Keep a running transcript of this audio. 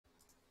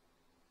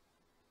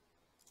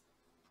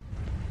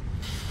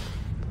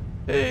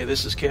Hey,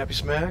 this is Cappy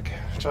Smack,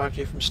 talking to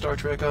you from Star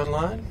Trek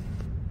Online.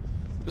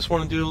 Just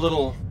want to do a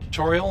little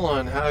tutorial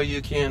on how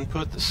you can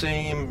put the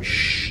same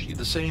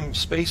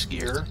space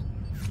gear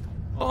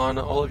on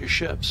all of your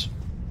ships.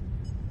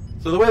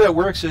 So the way that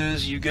works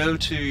is you go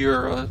to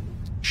your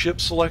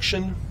ship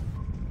selection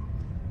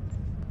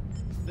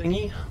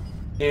thingy,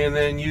 and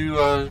then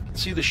you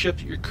see the ship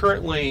that you're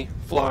currently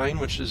flying,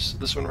 which is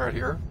this one right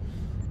here.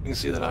 You can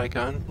see that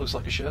icon, looks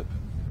like a ship.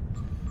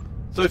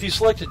 So if you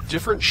select a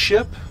different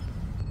ship,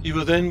 you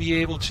will then be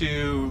able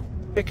to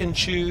pick and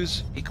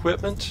choose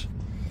equipment.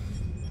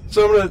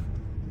 So I'm going to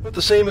put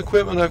the same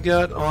equipment I've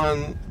got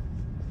on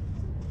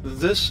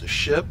this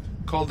ship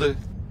called the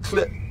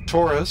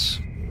Clitoris.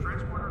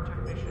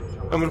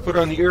 I'm going to put it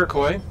on the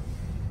Iroquois.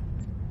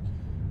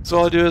 So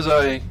all I do is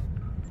I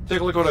take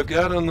a look at what I've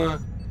got on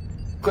the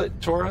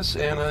Clitoris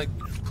and I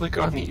click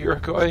on the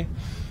Iroquois.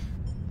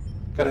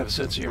 Gotta have a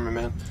sense of humor,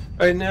 man.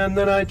 Alright, and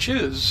then I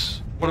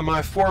choose one of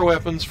my 4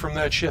 weapons from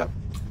that ship.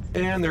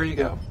 And there you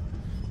go.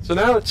 So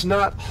now it's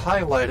not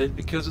highlighted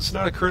because it's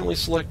not a currently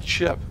selected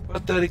ship,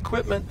 but that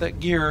equipment,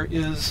 that gear,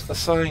 is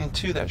assigned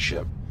to that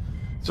ship.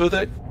 So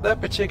that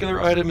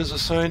particular item is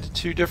assigned to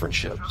 2 different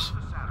ships.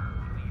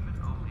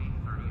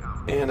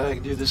 And I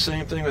can do the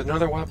same thing with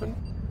another weapon.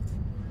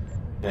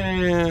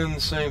 And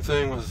the same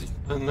thing with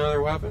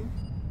another weapon.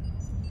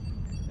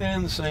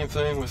 And the same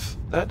thing with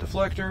that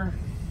deflector.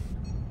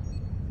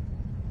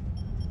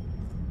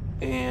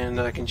 And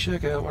I can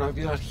check out what I've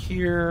got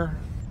here.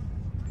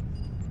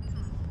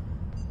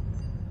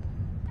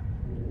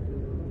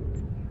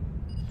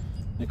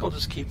 I think I'll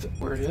just keep that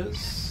where it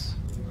is.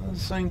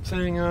 Same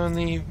thing on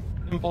the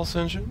impulse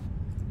engine.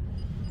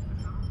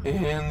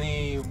 And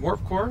the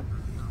warp core.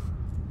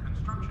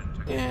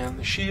 And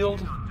the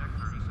shield.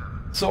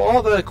 So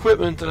all the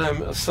equipment that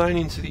I'm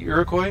assigning to the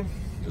Iroquois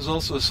is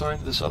also assigned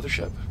to this other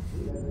ship.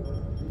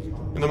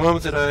 In the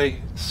moment that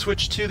I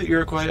switch to the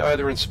Iroquois,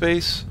 either in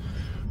space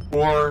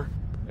or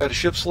at a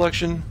ship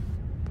selection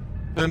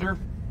vendor,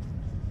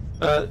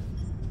 that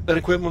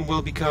equipment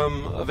will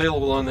become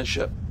available on this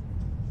ship.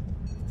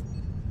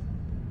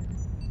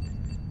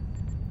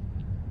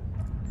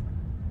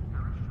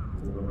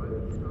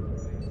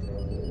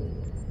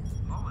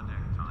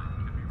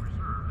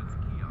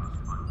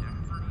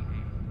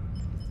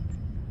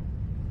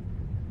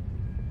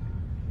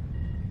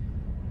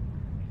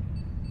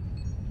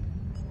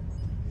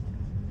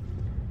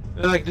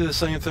 And I can do the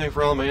same thing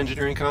for all my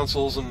engineering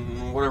consoles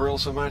and whatever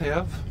else I might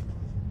have.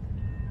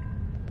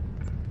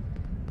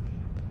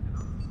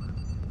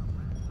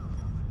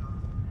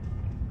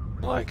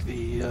 Like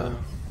the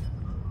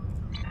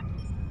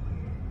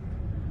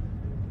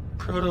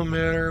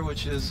Protomatter,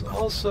 which is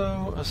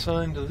also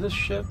assigned to this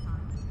ship.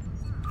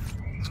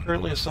 It's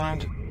currently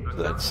assigned to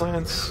that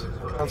science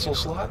console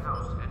slot.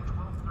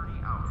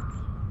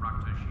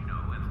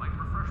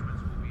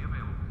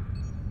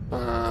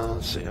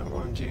 Let's see, I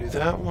want to do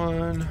that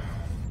one.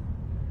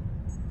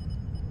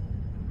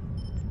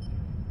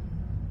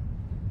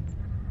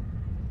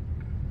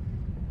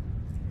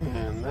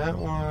 And that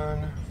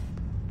one.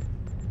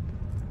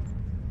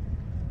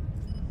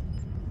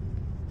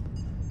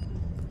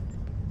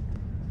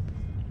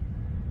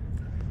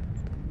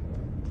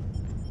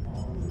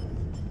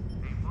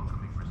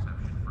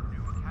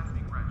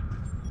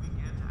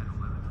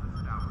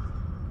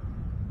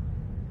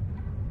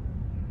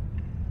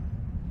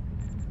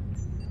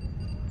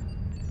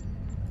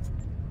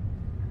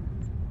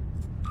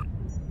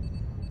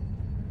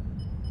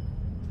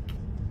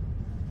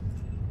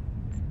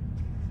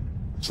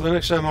 So the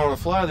next time I want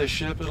to fly this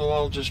ship, it'll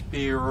all just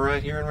be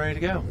right here and ready to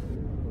go.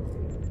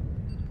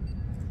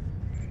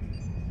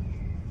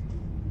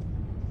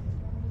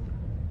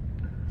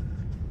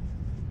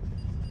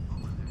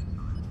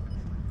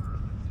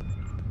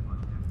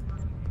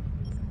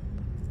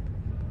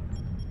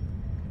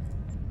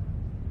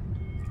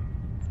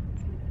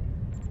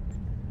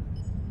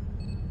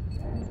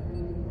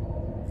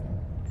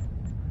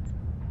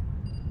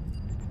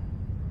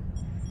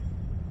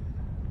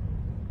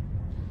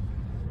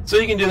 So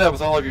you can do that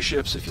with all of your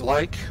ships if you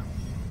like.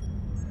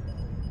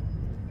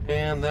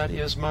 And that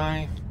is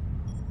my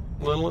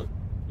little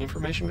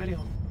information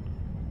video.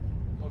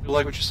 Hope you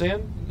like what you're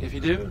seeing. If you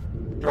do,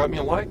 drop me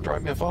a like,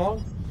 drop me a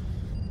follow,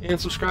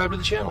 and subscribe to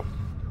the channel.